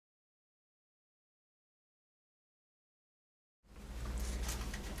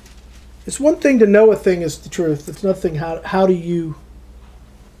It's one thing to know a thing is the truth. It's another thing how do you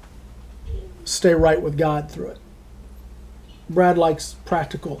stay right with God through it. Brad likes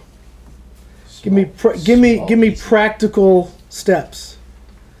practical. Give me practical steps,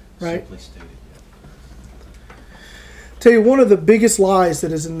 right? Simply stated, yeah. Tell you, one of the biggest lies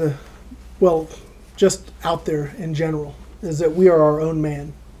that is in the, well, just out there in general, is that we are our own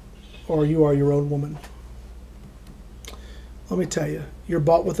man, or you are your own woman. Let me tell you, you're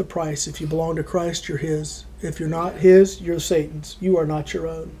bought with a price. If you belong to Christ, you're His. If you're not His, you're Satan's. You are not your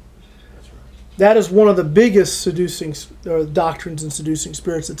own. That's right. That is one of the biggest seducing doctrines and seducing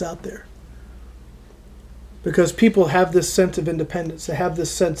spirits that's out there. Because people have this sense of independence. They have this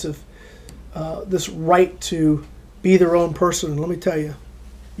sense of this right to be their own person. And let me tell you,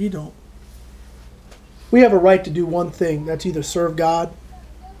 you don't. We have a right to do one thing. That's either serve God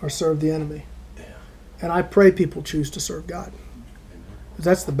or serve the enemy. Yeah. And I pray people choose to serve God. Because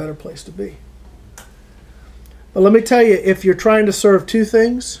that's the better place to be. But let me tell you, if you're trying to serve two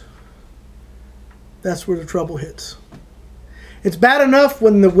things, that's where the trouble hits. It's bad enough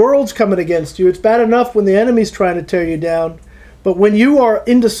when the world's coming against you. It's bad enough when the enemy's trying to tear you down. But when you are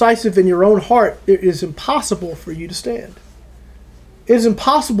indecisive in your own heart, it is impossible for you to stand. It is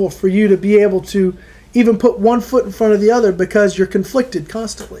impossible for you to be able to even put one foot in front of the other because you're conflicted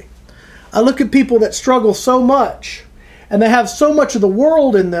constantly. I look at people that struggle so much, and they have so much of the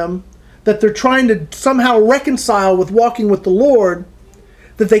world in them that they're trying to somehow reconcile with walking with the Lord,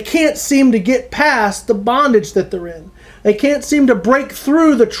 that they can't seem to get past the bondage that they're in. They can't seem to break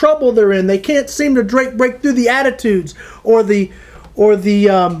through the trouble they're in. They can't seem to break through the attitudes or the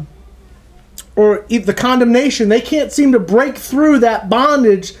condemnation. They can't seem to break through that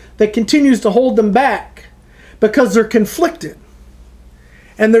bondage that continues to hold them back because they're conflicted.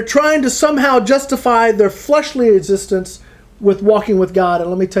 And they're trying to somehow justify their fleshly existence with walking with God. And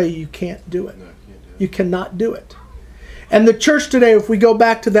let me tell you, you can't do it. No, you can't do it. You cannot do it. And the church today, if we go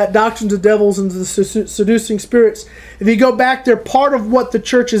back to that doctrines of devils and the seducing spirits, if you go back there, part of what the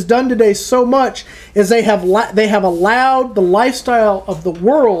church has done today so much is they have allowed the lifestyle of the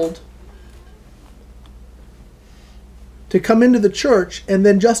world to come into the church and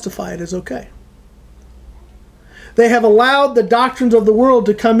then justify it as okay. They have allowed the doctrines of the world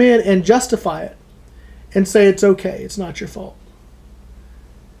to come in and justify it and say it's okay, it's not your fault.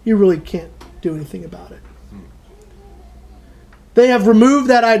 You really can't do anything about it. They have removed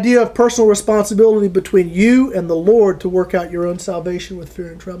that idea of personal responsibility between you and the Lord to work out your own salvation with fear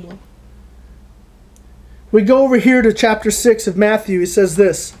and trembling. We go over here to chapter 6 of Matthew. It says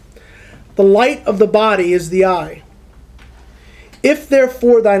this: the light of the body is the eye. If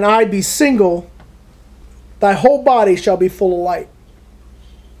therefore thine eye be single, thy whole body shall be full of light.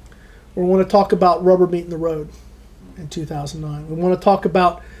 We want to talk about rubber meeting the road in 2009. We want to talk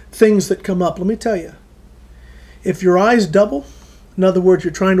about things that come up. Let me tell you, if your eyes double, in other words,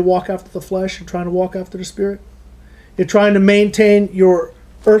 you're trying to walk after the flesh and trying to walk after the spirit, you're trying to maintain your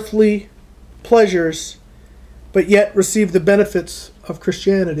earthly pleasures, but yet receive the benefits of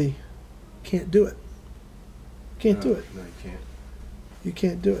Christianity, can't do it. Can't do it. No, you can't. You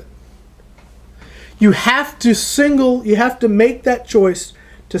can't do it. You have to make that choice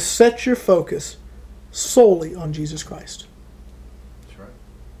to set your focus solely on Jesus Christ. That's right.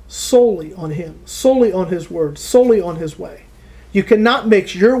 Solely on Him, solely on His Word, solely on His way. You cannot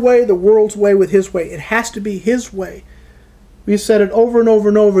mix your way, the world's way, with His way. It has to be His way. We've said it over and over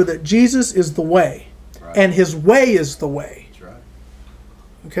and over that Jesus is the way, right, and His way is the way. That's right.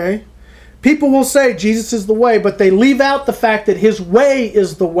 Okay? People will say Jesus is the way, but they leave out the fact that His way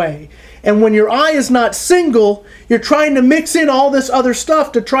is the way. And when your eye is not single, you're trying to mix in all this other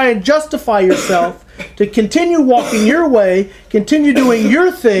stuff to try and justify yourself, to continue walking your way, continue doing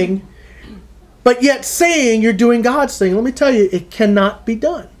your thing, but yet saying you're doing God's thing. Let me tell you, it cannot be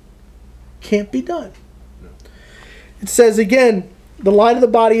done. Can't be done. No. It says again, the light of the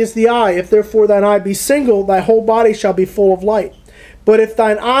body is the eye. If therefore thine eye be single, thy whole body shall be full of light. But if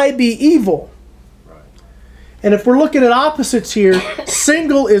thine eye be evil, Right. and if we're looking at opposites here,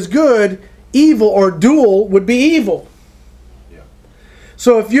 single is good, evil or dual would be evil. Yeah.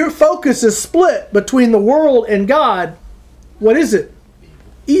 So if your focus is split between the world and God, what is it?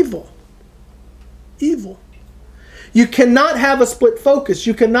 Evil. Evil. You cannot have a split focus.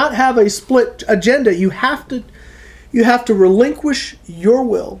 You cannot have a split agenda. You have to relinquish your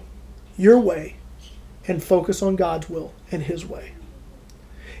will, your way, and focus on God's will and His way.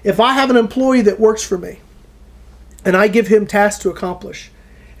 If I have an employee that works for me, and I give him tasks to accomplish,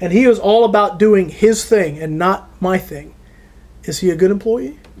 and he is all about doing his thing and not my thing, is he a good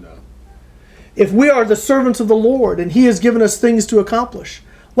employee? No. If we are the servants of the Lord and He has given us things to accomplish,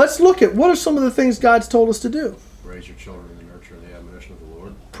 Let's look at what are some of the things God's told us to do. Raise your children in the nurture and the admonition of the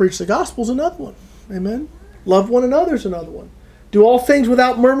Lord. Preach the gospel is another one. Amen. Love one another is another one. Do all things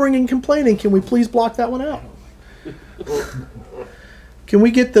without murmuring and complaining. Can we please block that one out? Can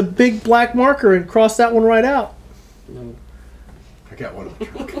we get the big black marker and cross that one right out? I got one.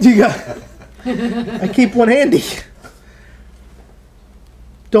 You got. I keep one handy.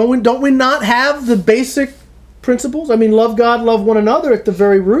 Don't we not have the basic principles? I mean, love God, love one another at the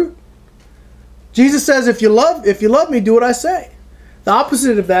very root. Jesus says, if you love me, do what I say. The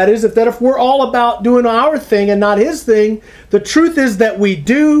opposite of that is if we're all about doing our thing and not his thing, the truth is that we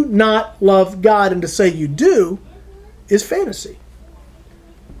do not love God, and to say you do is fantasy.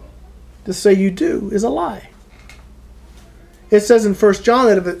 To say you do is a lie. It says in 1 John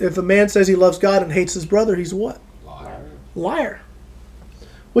that if a man says he loves God and hates his brother, he's a what? Liar. Liar.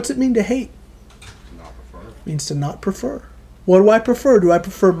 What's it mean to hate? To not prefer. It means to not prefer. What do I prefer? Do I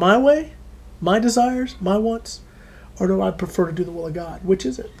prefer my way, my desires, my wants? Or do I prefer to do the will of God? Which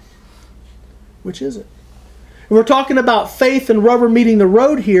is it? Which is it? And we're talking about faith and rubber meeting the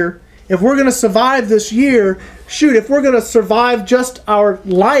road here. If we're going to survive this year, if we're going to survive just our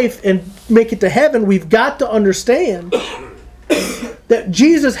life and make it to heaven, we've got to understand that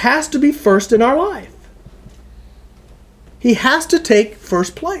Jesus has to be first in our life. He has to take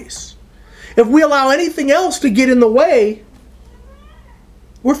first place. If we allow anything else to get in the way,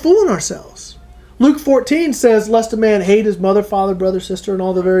 we're fooling ourselves. Luke 14 says, lest a man hate his mother, father, brother, sister, and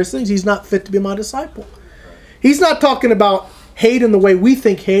all the various things, he's not fit to be my disciple. He's not talking about hate in the way we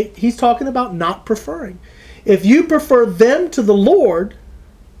think hate. He's talking about not preferring. If you prefer them to the Lord,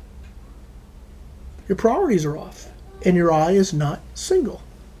 your priorities are off. And your eye is not single.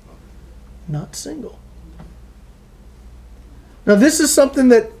 Not single. Now this is something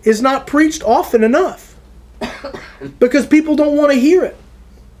that is not preached often enough. Because people don't want to hear it.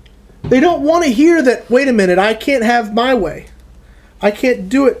 They don't want to hear that, wait a minute, I can't have my way. I can't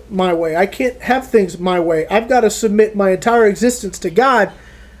do it my way. I can't have things my way. I've got to submit my entire existence to God.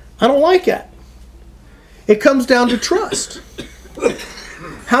 I don't like that. It comes down to trust.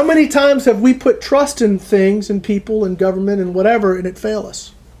 How many times have we put trust in things and people and government and whatever and it fail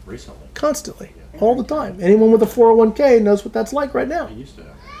us? Recently. Constantly. All the time. Anyone with a 401k knows what that's like right now. I used to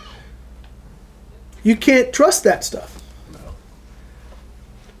have. You can't trust that stuff. No.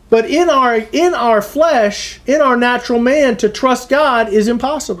 But in our flesh, in our natural man, to trust God is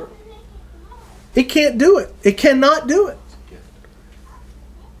impossible. It can't do it. It cannot do it.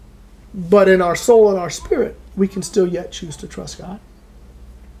 But in our soul and our spirit, we can still yet choose to trust God.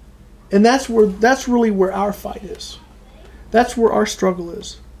 And that's really where our fight is. That's where our struggle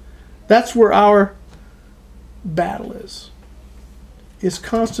is. That's where our battle is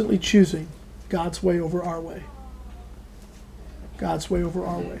constantly choosing God's way over our way. God's way over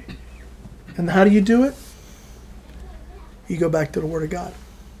our way. And how do you do it? You go back to the Word of God.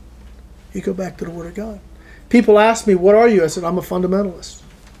 You go back to the Word of God. People ask me, what are you? I said, I'm a fundamentalist.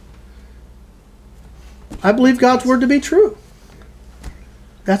 I believe God's Word to be true.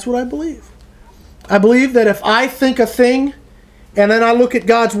 That's what I believe. I believe that if I think a thing and then I look at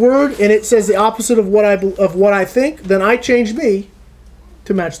God's Word and it says the opposite of what I think, then I change me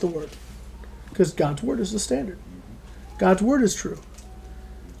to match the Word. Because God's Word is the standard. God's Word is true.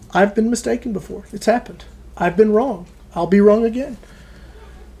 I've been mistaken before. It's happened. I've been wrong. I'll be wrong again.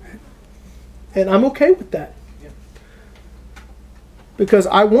 And I'm okay with that. Because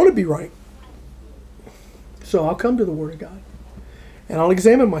I want to be right. So I'll come to the Word of God. And I'll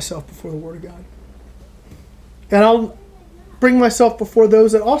examine myself before the Word of God. And I'll bring myself before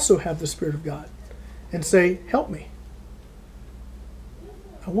those that also have the Spirit of God. And say, help me.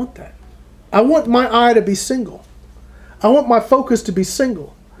 I want that. I want my eye to be single. I want my focus to be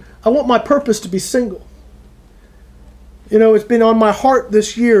single. I want my purpose to be single. You know, it's been on my heart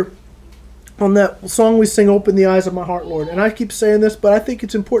this year on that song we sing, Open the Eyes of My Heart, Lord. And I keep saying this, but I think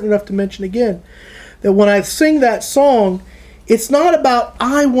it's important enough to mention again that when I sing that song, it's not about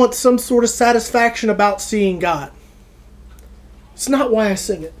I want some sort of satisfaction about seeing God. It's not why I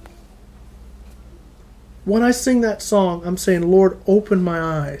sing it. When I sing that song, I'm saying, Lord, open my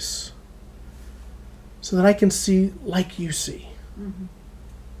eyes so that I can see like you see. Mm-hmm.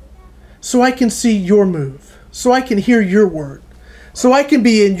 So I can see your move. So I can hear your word. So I can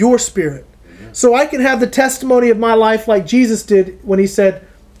be in your spirit. So I can have the testimony of my life like Jesus did when he said,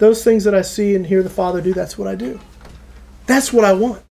 those things that I see and hear the Father do, that's what I do. That's what I want.